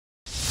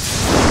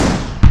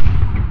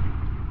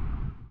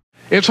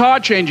It's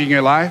hard changing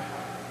your life.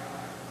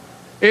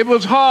 It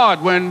was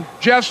hard when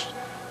just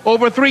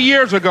over 3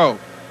 years ago,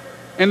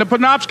 in the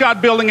Penobscot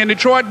building in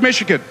Detroit,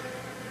 Michigan,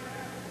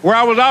 where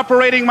I was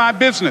operating my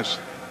business,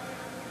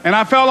 and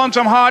I fell on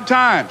some hard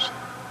times,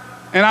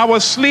 and I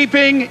was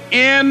sleeping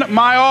in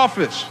my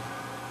office.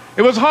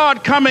 It was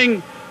hard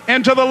coming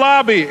into the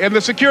lobby, and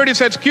the security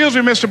said, "Excuse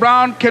me, Mr.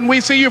 Brown, can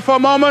we see you for a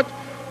moment?"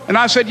 And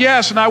I said,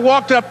 "Yes," and I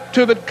walked up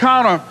to the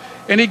counter,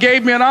 and he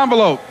gave me an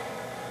envelope.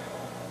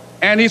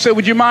 And he said,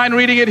 "Would you mind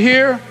reading it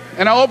here?"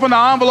 And I opened the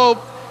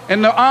envelope,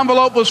 and the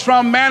envelope was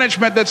from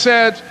management that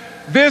said,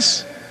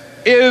 "This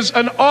is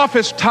an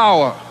office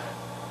tower.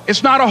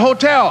 It's not a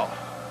hotel.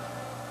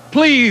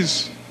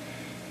 Please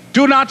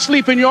do not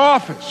sleep in your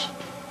office."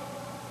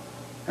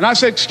 And I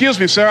said, "Excuse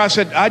me, sir." I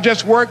said, "I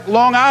just work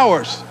long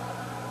hours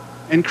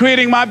in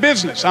creating my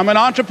business. I'm an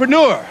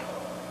entrepreneur.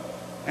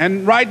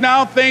 And right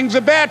now things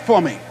are bad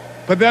for me,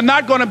 but they're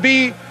not going to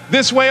be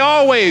this way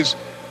always.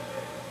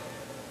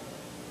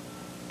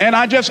 And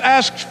I just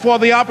asked for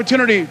the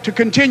opportunity to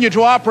continue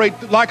to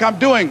operate like I'm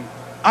doing.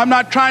 I'm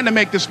not trying to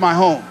make this my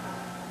home."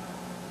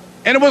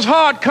 And it was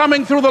hard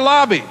coming through the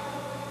lobby.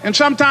 And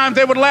sometimes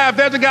they would laugh.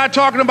 There's a guy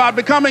talking about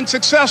becoming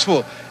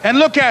successful. And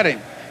look at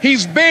him.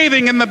 He's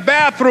bathing in the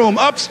bathroom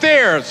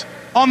upstairs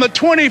on the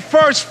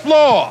 21st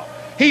floor.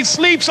 He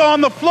sleeps on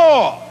the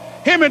floor.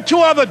 Him and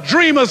 2 other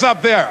dreamers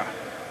up there.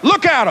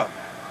 Look at him.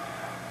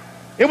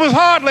 It was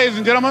hard, ladies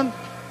and gentlemen,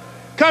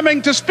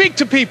 coming to speak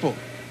to people.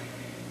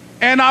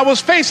 And I was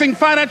facing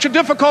financial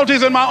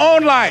difficulties in my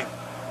own life.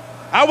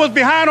 I was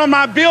behind on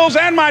my bills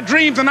and my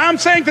dreams, and I'm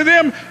saying to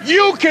them,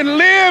 "You can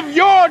live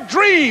your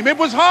dream." It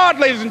was hard,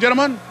 ladies and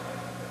gentlemen.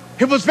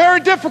 It was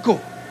very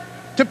difficult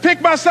to pick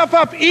myself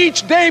up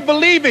each day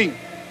believing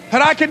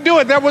that I could do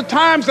it. There were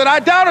times that I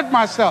doubted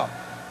myself.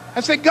 I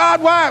said,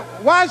 "God,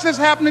 why is this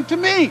happening to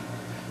me?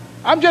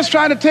 I'm just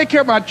trying to take care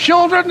of my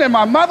children and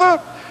my mother.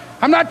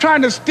 I'm not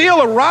trying to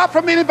steal or rob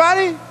from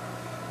anybody.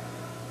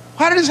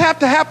 Why did this have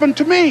to happen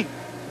to me?"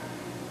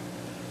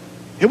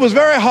 It was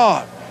very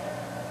hard.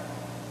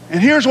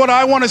 And here's what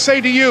I want to say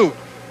to you.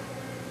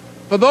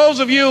 For those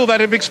of you that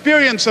have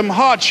experienced some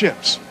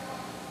hardships,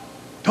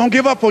 don't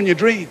give up on your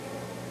dream.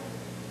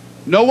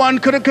 No one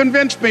could have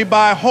convinced me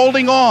by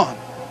holding on,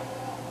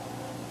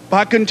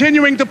 by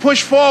continuing to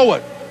push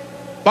forward,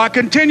 by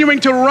continuing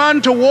to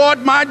run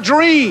toward my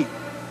dream,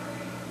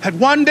 that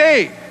one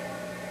day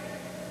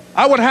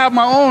I would have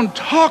my own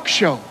talk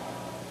show.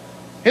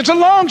 It's a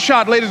long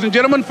shot, ladies and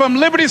gentlemen, from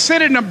Liberty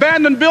City, an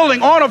abandoned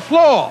building on a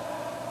floor,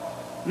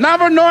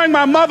 never knowing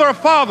my mother or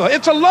father.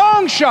 It's a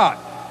long shot.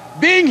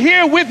 Being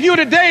here with you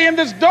today in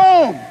this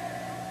dome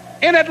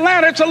in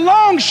Atlanta, it's a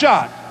long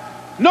shot.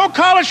 No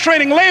college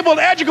training, labeled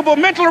educable,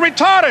 mentally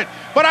retarded,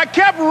 but I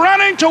kept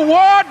running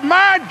toward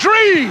my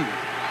dream.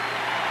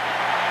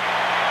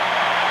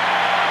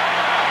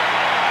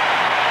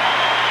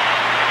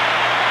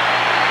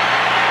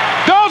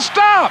 Don't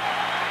stop.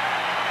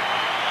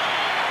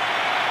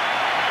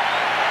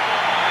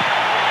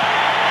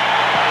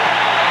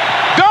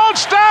 Don't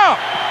stop.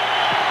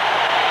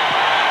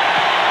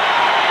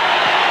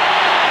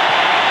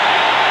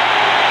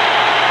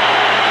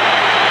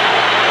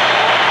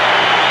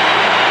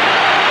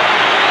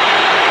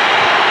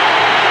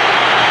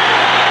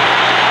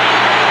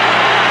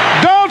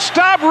 Don't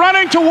stop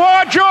running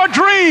toward your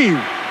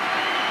dream.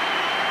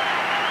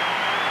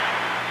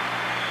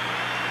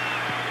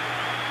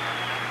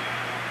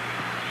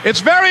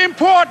 It's very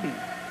important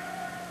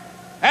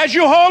as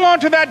you hold on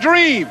to that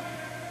dream.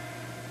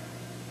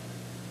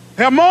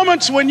 There are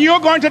moments when you're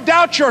going to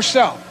doubt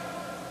yourself.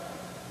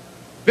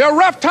 There are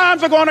rough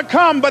times are going to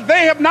come, but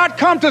they have not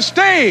come to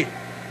stay.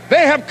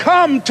 They have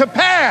come to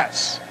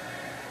pass.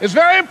 It's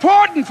very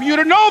important for you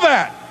to know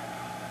that.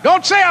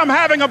 Don't say, "I'm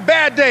having a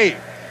bad day."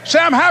 Say,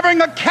 "I'm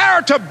having a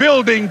character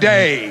building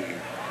day."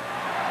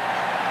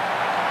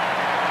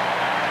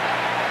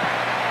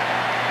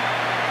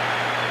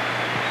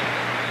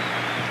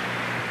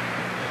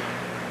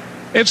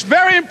 It's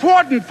very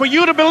important for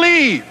you to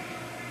believe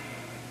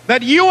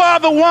that you are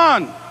the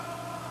one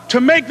to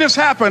make this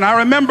happen. I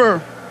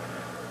remember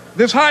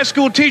this high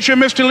school teacher,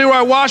 Mr.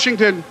 Leroy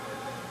Washington,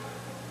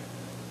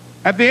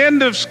 at the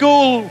end of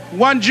school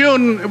one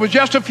June, it was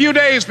just a few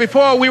days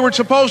before we were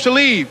supposed to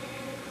leave,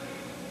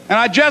 and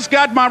I just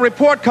got my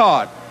report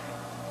card,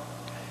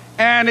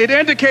 and it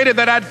indicated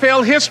that I'd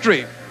failed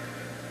history,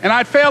 and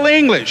I'd failed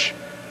English,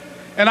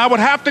 and I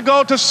would have to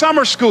go to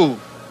summer school.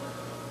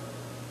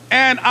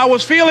 And I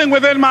was feeling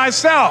within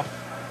myself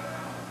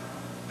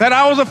that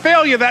I was a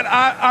failure, that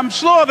I'm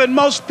slower than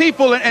most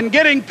people in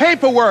getting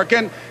paperwork,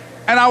 and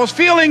I was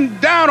feeling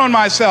down on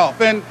myself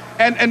and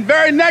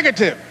very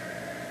negative.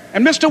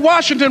 And Mr.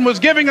 Washington was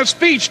giving a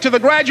speech to the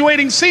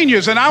graduating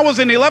seniors, and I was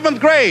in 11th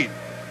grade.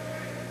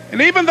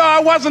 And even though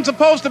I wasn't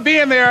supposed to be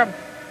in there,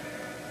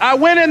 I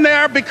went in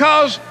there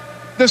because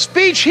the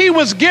speech he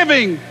was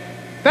giving,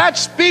 that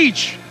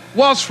speech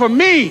was for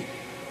me.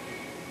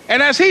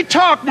 And as he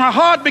talked, my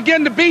heart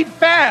began to beat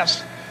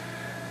fast.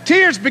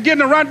 Tears began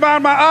to run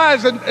down my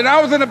eyes, and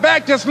I was in the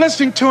back just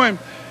listening to him,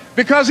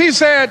 because he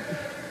said,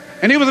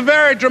 And he was a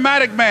very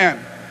dramatic man.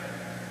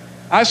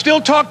 I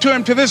still talk to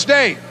him to this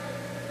day.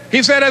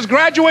 He said, as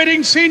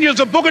graduating seniors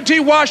of Booker T.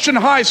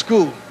 Washington High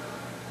School,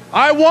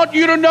 I want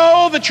you to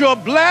know that you're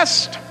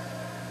blessed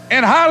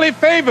and highly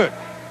favored,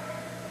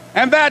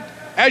 and that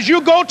as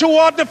you go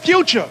toward the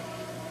future,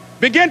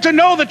 begin to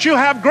know that you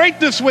have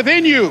greatness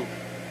within you.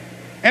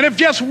 And if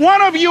just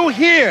one of you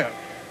here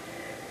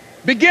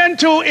begin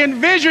to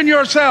envision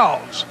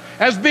yourselves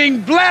as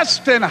being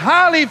blessed and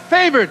highly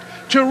favored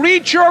to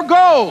reach your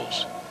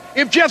goals,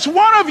 if just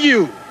one of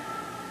you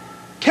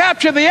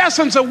capture the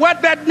essence of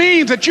what that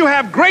means, that you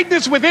have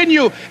greatness within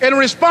you and a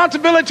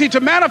responsibility to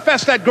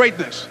manifest that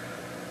greatness,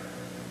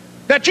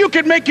 that you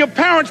can make your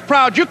parents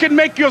proud, you can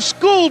make your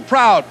school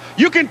proud,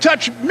 you can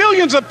touch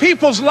millions of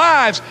people's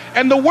lives,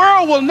 and the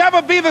world will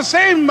never be the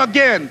same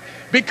again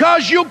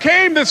because you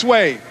came this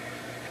way.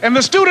 And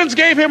the students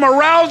gave him a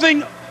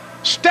rousing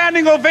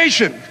standing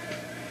ovation.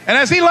 And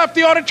as he left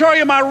the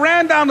auditorium, I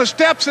ran down the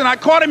steps and I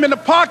caught him in the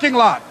parking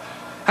lot.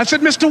 I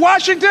said, Mr.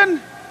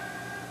 Washington?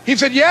 He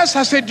said, yes.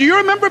 I said, do you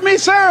remember me,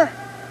 sir?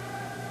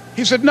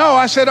 He said, no.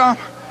 I said,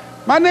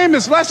 my name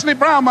is Leslie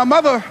Brown. My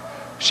mother,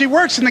 she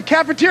works in the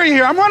cafeteria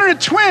here. I'm one of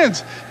the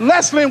twins,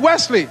 Leslie and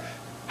Wesley.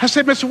 I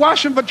said, Mr.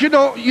 Washington, but you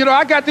know,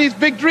 I got these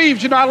big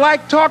dreams. I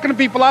like talking to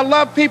people. I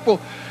love people.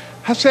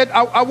 I said,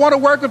 I want to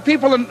work with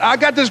people, and I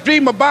got this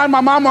dream of buying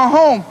my mama a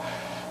home.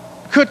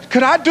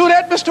 Could I do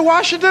that, Mr.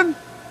 Washington?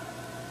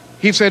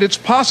 He said, it's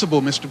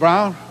possible, Mr.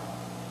 Brown.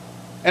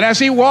 And as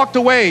he walked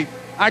away,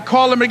 I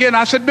called him again.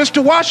 I said,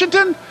 Mr.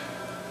 Washington?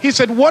 He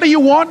said, what do you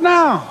want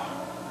now?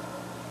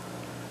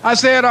 I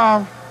said,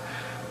 I'm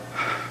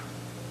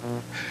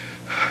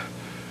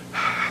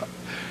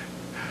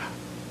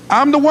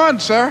the one,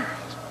 sir.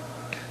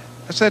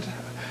 I said,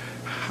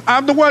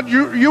 I'm the one.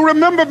 You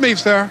remember me,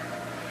 sir.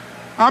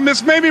 I'm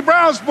Miss Mamie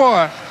Brown's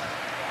boy.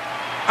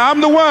 I'm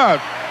the one.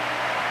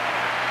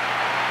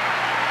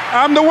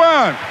 I'm the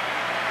one.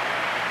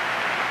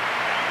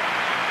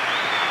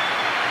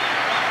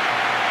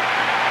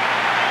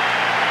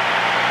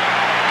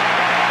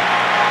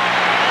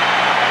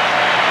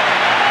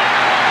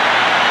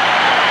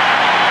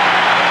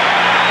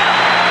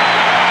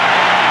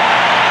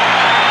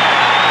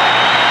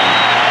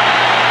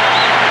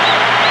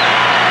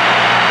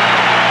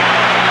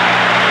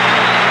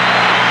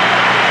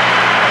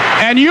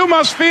 And you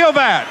must feel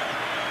that's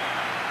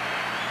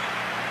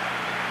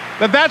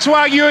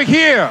why you're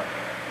here,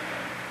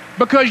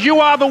 because you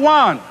are the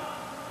one.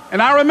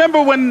 And I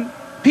remember when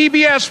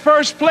PBS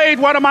first played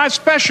one of my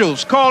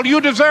specials called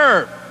You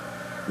Deserve,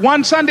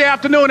 one Sunday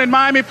afternoon in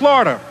Miami,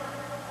 Florida.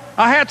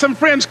 I had some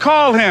friends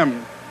call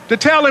him to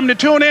tell him to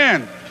tune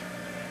in.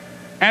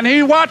 And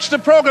he watched the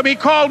program. He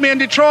called me in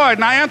Detroit,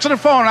 and I answered the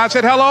phone. I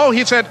said, hello.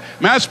 He said,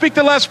 may I speak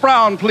to Les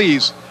Brown,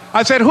 please?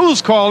 I said,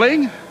 who's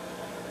calling?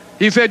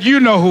 He said, you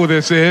know who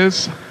this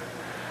is.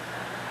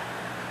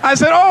 I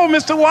said, oh,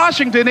 Mr.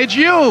 Washington, it's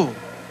you.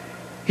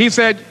 He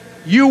said,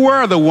 you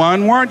were the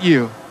one, weren't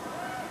you?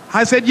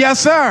 I said,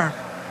 yes, sir.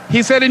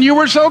 He said, and you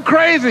were so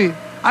crazy.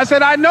 I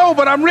said, I know,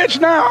 but I'm rich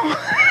now.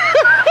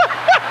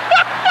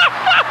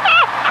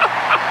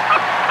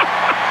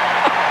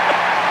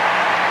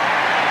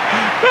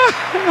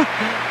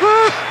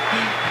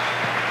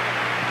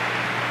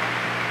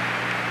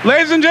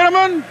 Ladies and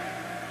gentlemen,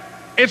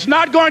 it's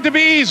not going to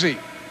be easy.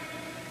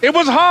 It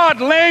was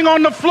hard laying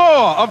on the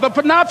floor of the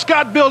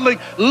Penobscot building,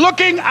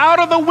 looking out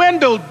of the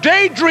window,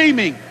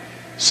 daydreaming,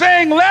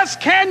 saying, Les,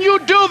 can you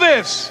do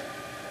this?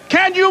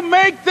 Can you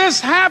make this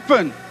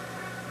happen?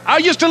 I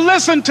used to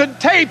listen to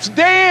tapes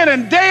day in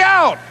and day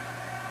out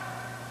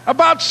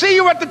about See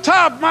You at the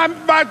Top,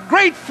 my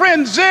great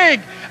friend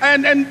Zig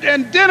and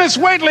Dennis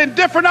Waitley and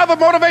different other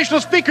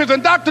motivational speakers,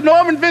 and Dr.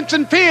 Norman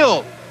Vincent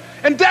Peale.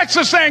 And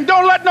Dexter saying,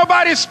 don't let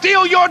nobody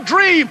steal your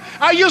dream.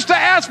 I used to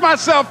ask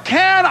myself,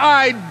 can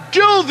I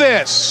do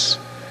this?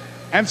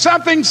 And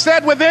something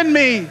said within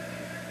me,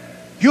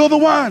 you're the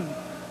one.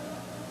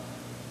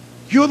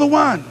 You're the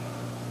one.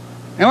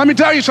 And let me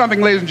tell you something,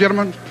 ladies and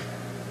gentlemen.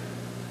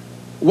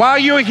 While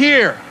you're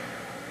here,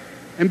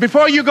 and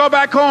before you go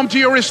back home to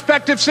your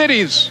respective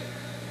cities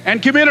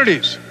and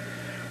communities,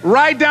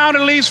 write down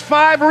at least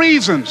 5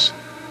 reasons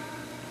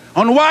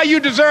on why you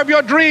deserve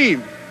your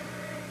dream,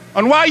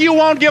 on why you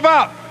won't give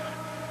up,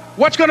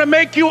 what's going to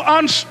make you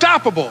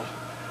unstoppable,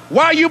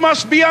 why you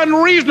must be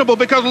unreasonable,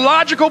 because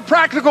logical,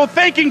 practical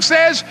thinking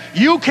says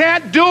you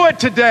can't do it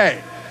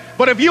today.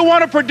 But if you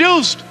want to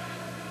produce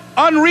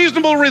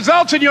unreasonable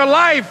results in your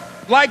life,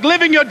 like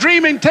living your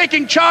dream and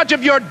taking charge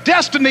of your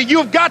destiny,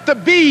 you've got to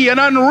be an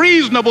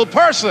unreasonable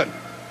person.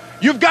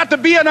 You've got to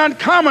be an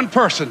uncommon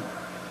person.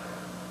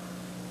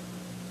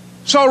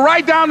 So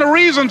write down the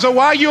reasons of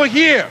why you're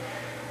here.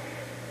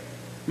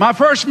 My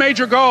first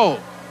major goal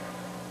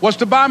was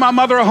to buy my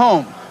mother a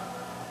home.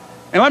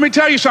 And let me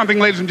tell you something,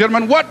 ladies and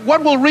gentlemen.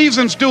 What will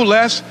reasons do,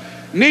 Les?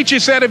 Nietzsche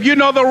said, if you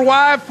know the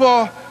why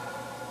for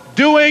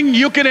doing,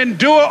 you can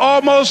endure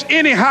almost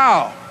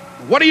anyhow.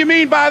 What do you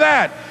mean by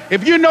that?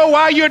 If you know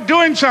why you're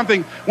doing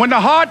something, when the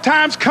hard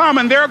times come,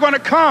 and they're going to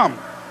come,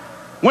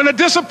 When the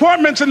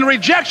disappointments and the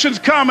rejections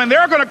come, and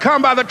they're going to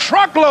come by the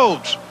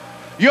truckloads,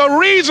 your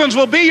reasons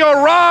will be your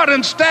rod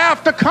and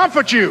staff to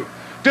comfort you,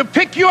 to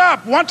pick you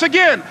up. Once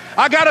again,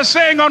 I got a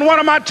saying on one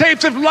of my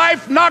tapes: if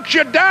life knocks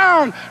you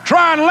down,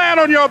 try and land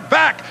on your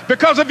back,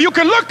 because if you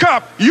can look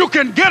up, you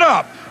can get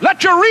up.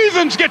 Let your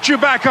reasons get you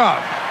back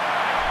up.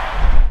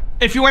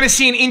 If you want to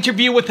see an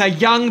interview with a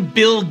young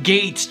Bill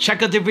Gates,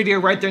 check out the video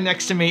right there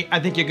next to me. I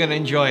think you're going to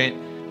enjoy it.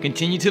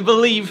 Continue to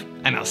believe,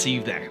 and I'll see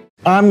you there.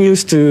 I'm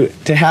used to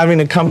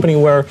having a company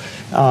where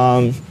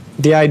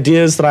the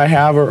ideas that I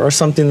have are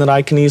something that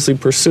I can easily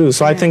pursue.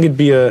 So I think it'd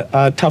be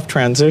a tough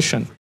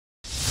transition.